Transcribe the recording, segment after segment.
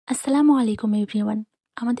আসসালামু আলাইকুম এভরিওয়ান।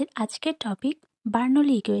 আমাদের আজকের টপিক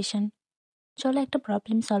বার্নৌলি ইকুয়েশন। চলো একটা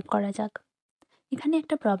প্রবলেম সলভ করা যাক। এখানে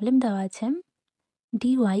একটা প্রবলেম দেওয়া আছে,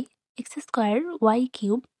 dy x square Y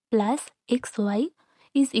cube plus x Y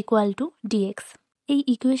is equal to dx. এই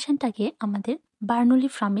ইকুয়েশনটাকে আমাদের বার্নৌলি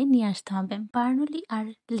ফর্মে নিয়ে আসতে হবে। বার্নৌলি আর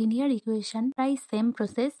লিনিয়ার ইকুয়েশন প্রায় সেম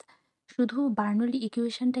প্রসেস, শুধু বার্নৌলি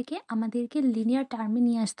ইকুয়েশনটাকে আমাদেরকে লিনিয়ার টার্মে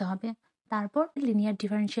নিয়ে আসতে হবে, তারপর লিনিয়ার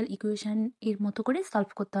ডিফারেনশিয়াল ইকুয়েশন এর মতো করে সলভ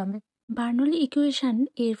করতে হবে। বার্নৌলি ইকুয়েশন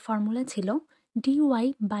এর ফর্মুলা ছিল dy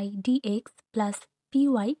by dx plus py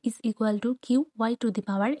is equal to qy to the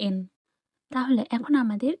power n। তাহলে এখন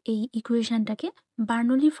আমাদের এই ইকুয়েশনটাকে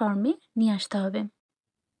বার্নৌলি ফর্মে নিয়ে আসতে হবে।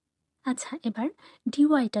 আচ্ছা, এবার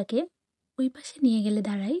ডিওয়াইটাকে ওই পাশে নিয়ে গেলে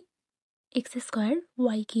দাঁড়ায় x square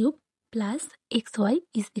Y cube plus x Y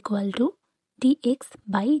is equal to dx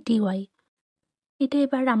by dy. এটা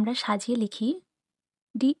এবার আমরা সাজিয়ে লিখি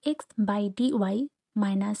dx by dy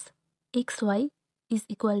minus x Y is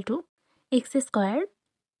equal to x square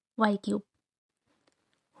Y cube,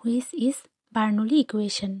 which is Bernoulli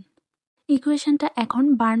equation. ইকুয়েশনটা এখন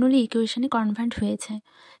বার্নৌলি ইকুয়েশনে convert হয়েছে।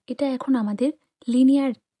 এটা এখন আমাদের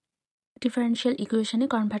লিনিয়ার ডিফারেনশিয়াল ইকুয়েশনে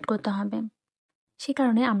কনভার্ট করতে হবে। সে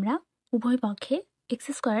কারণে আমরা উভয় পক্ষে এক্স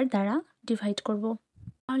স্কোয়ার দ্বারা ডিভাইড করব।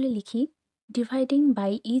 তাহলে লিখি dividing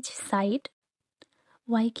by each side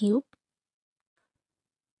Y cube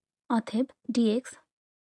অতএব ডিএক্স,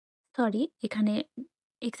 সরি এখানে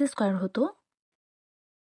এক্স স্কোয়ার হতো,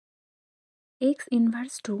 x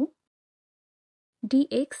inverse two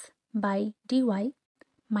dx by dy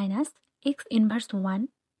minus x inverse 1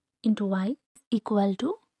 into Y equal to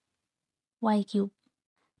Y cube.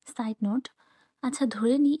 Side note, আচ্ছা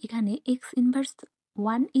ধরে নিই এখানে x inverse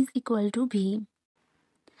 1 is equal to V.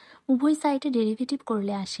 উভয় সাইডে derivative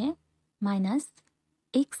করলে আসে মাইনাস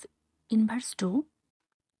এক্স ইনভার্স 2,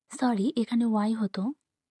 সরি এখানে ওয়াই হতো,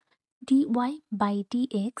 D Y by D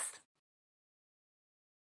x,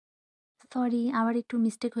 sorry আবার একটু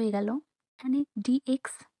মিস্টেক হয়ে গেল, এখানে D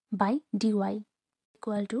x by D Y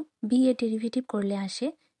equal to B এর ডেরিভেটিভ করলে আসে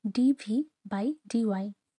D V by D Y.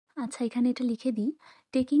 আচ্ছা এখানে এটা লিখে দিই,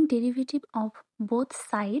 taking derivative of both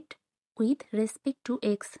side with respect to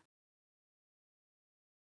x,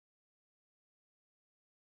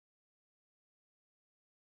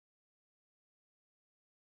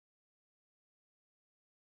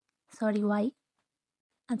 sorry Y.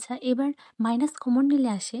 আচ্ছা এবার মাইনাস কমন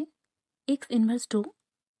নিলে আসে x inverse 2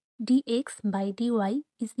 dx by dy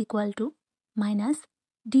is equal to minus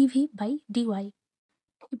DV by dy.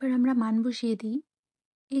 এবার আমরা মান বসিয়ে দিই,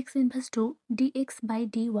 x inverse 2 dx by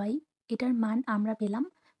dy, এটার মান আমরা পেলাম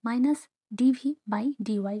মাইনাস ডিভি বাই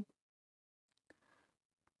ডিওয়াই।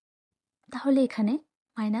 তাহলে এখানে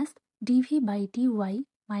minus DV by dy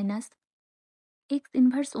minus x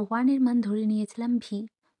inverse 1 এর মান ধরে নিয়েছিলাম ভি,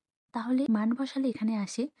 তাহলে মান বসালে এখানে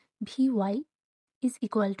আসে V Y is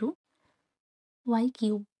equal to Y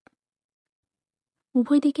cube.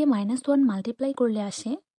 উভয় দিকে -1 মাল্টিপ্লাই করলে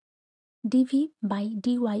আসে DV by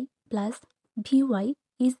dy plus V Y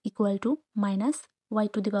is equal to minus Y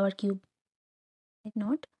to the power cube.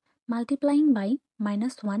 Note, multiplying by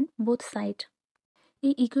 -1 both side.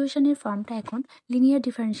 এই ইকুয়েশনের ফর্মটা এখন লিনিয়ার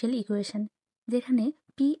ডিফারেনশিয়াল ইকুয়েশন, যেখানে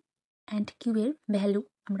P and Q এর ভ্যালু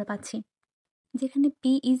আমরা পাচ্ছি, যেখানে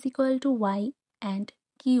P is equal to Y and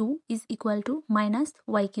Q is equal to minus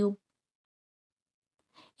Y cube.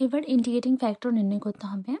 এবার ইন্টিগ্রেটিং ফ্যাক্টর নির্ণয় করতে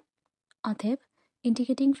হবে, অতএব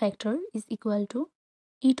integrating factor is equal to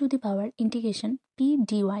E to the power integration P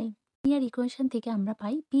dy. Linear equation থেকে আমরা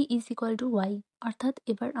পাই P is equal to Y, অর্থাৎ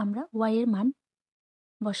এবার আমরা ওয়াই এর মান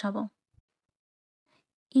বসাবো।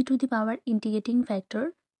 ই to the power integrating factor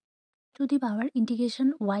to the power integration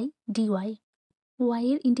Y dy. Y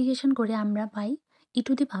এর integration করে আমরা পাই ই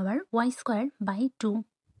to the power y square by 2।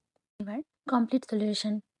 এবার কমপ্লিট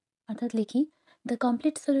সলিউশন, অর্থাৎ লিখি the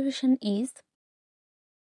complete solution is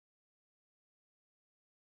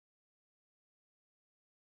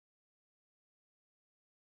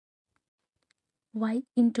y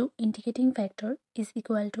into integrating factor is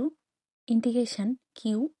equal to integration q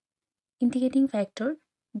integrating factor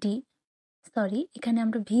d, sorry এখানে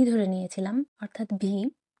আমরা v ধরে নিয়েছিলাম অর্থাৎ v,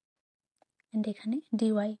 অ্যান্ড এখানে dy।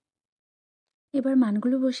 এবার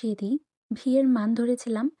মানগুলো বসিয়ে দিই, v এর মান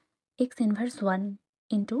ধরেছিলাম x inverse 1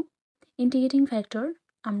 into integrating factor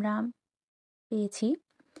আমরা পেয়েছি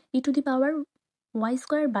ই to the power y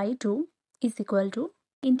square by 2 is equal to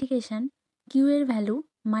integration Q এর value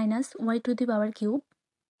minus Y to the power cube,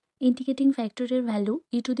 integrating ফ্যাক্টরের value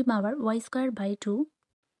E to the power y square by 2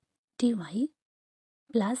 dy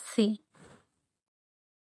plus C.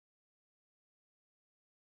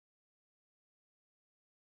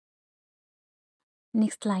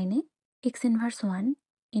 Next লাইনে x inverse 1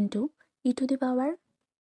 into e to the power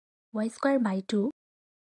y square by 2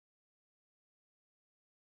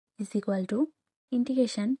 is equal to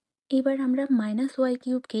integration. এবার আমরা minus Y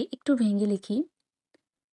কিউবকে একটু ভেঙে লিখি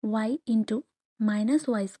y into minus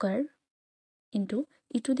Y square into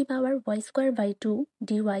E to the power y square by 2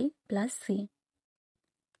 dy plus C.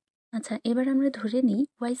 আচ্ছা, এবার আমরা ধরে নিই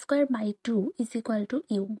Y square by 2 is equal to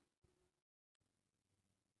you.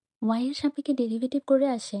 Y এর সাপেক্ষে ডেরিভেটিভ করে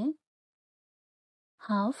আসে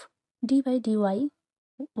half D by dy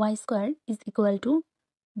Y square is equal to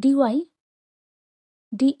dy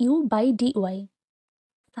DU by dy.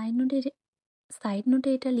 Side নোটে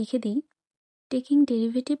এটা লিখে দিই, taking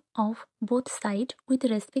derivative of both side with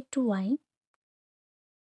respect to Y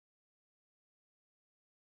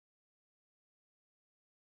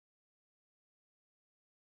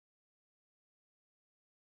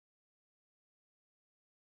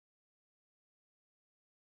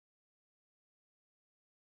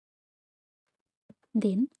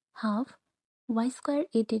then half Y square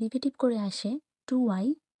এর derivative করে আসে 2y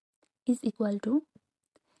is equal to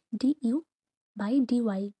DU by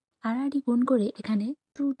dy. আর গুণ করে এখানে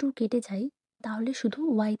 2 কেটে যায়, তাহলে শুধু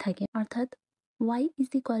y থাকে, অর্থাৎ y is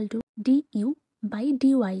equal to DU by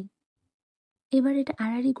dy. এবার এটা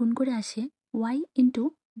আর গুণ করে আসে y into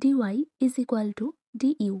dy is equal to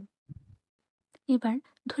DU. এবার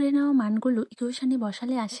ধরে নেওয়া মানগুলো ইকুয়েশনে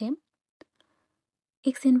বসালে আসে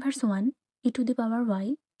x inverse 1 E to the power y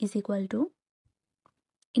is equal to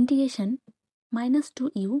integration minus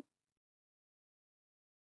 2u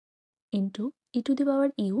into E to the power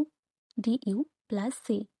you DU plus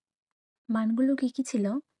C. মানগুলো কী কী ছিল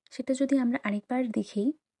সেটা যদি আমরা আরেকবার দেখি,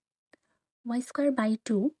 Y square by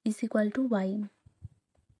 2 is equal to Y.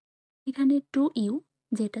 এখানে 2u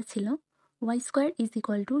যেটা ছিল Y square is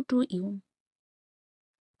equal to 2u।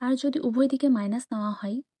 আর যদি উভয় দিকে মাইনাস নেওয়া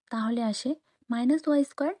হয় তাহলে আসে minus Y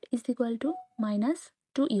square is equal to minus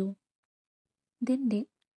 2u।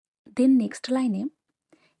 Then next লাইনে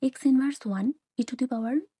x inverse 1 E to the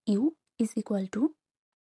power you is equal to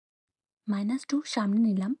minus 2 সামনে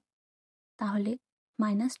নিলাম, তাহলে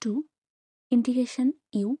minus 2 integration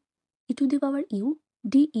U E to the power you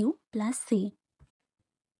DU plus C.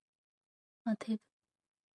 অতএব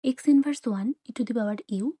x inverse 1 E to the power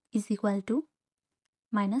you is equal to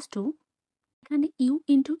minus 2। এখানে you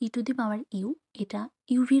into E to the power you এটা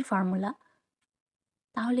ইউভির formula,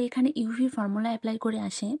 তাহলে এখানে ইউভির formula apply করে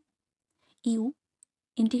আসে you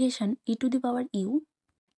integration E to the power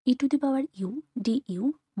you DU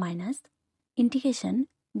minus integration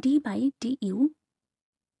D by DU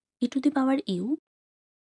E to the power you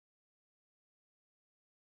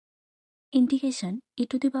integration E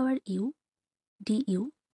to the power you DU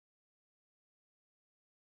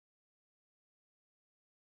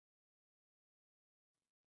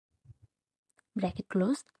bracket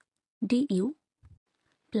close DU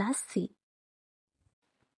plus C.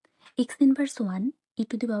 X inverse 1 E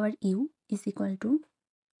to the power you is equal to,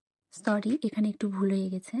 sorry এখানে একটু ভুল হয়ে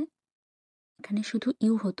গেছে, এখানে শুধু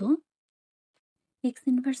you হতো, x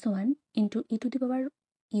inverse 1 into E to the power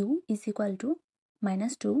you is equal to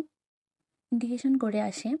minus 2 integration করে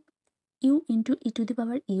আসে you into E to the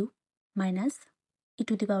power you minus E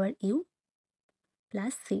to the power you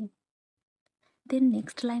plus C. Then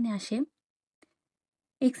next লাইনে আসে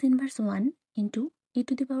x inverse 1 into E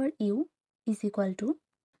to the power you is equal to,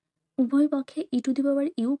 উভয় পক্ষে ই to the power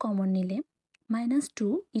you common নিলে minus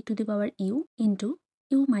 2 E to the power you into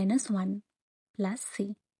you minus 1 plus C.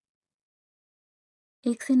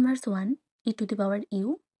 X inverse 1 E to the power you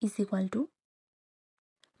is equal to,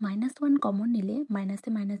 minus 1 common নিলে মাইনাসে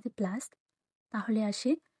মাইনাসে plus, তাহলে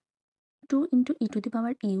আসে 2 into E to the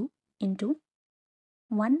power you into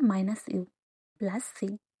 1 minus you plus C.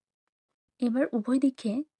 এবার উভয়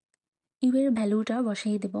দিকে you এর ভ্যালুটা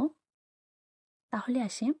বসাই দেব, তাহলে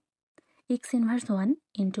আসে x inverse 1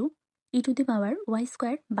 into E to the power y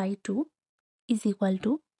square by 2 is equal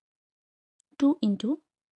to 2 into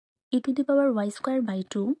E to the power y square by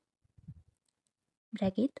 2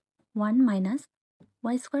 bracket 1 minus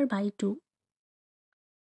Y square by 2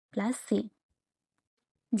 plus C,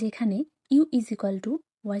 যেখানে you is equal to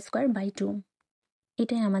Y square by 2।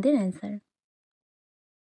 এটাই আমাদের answer.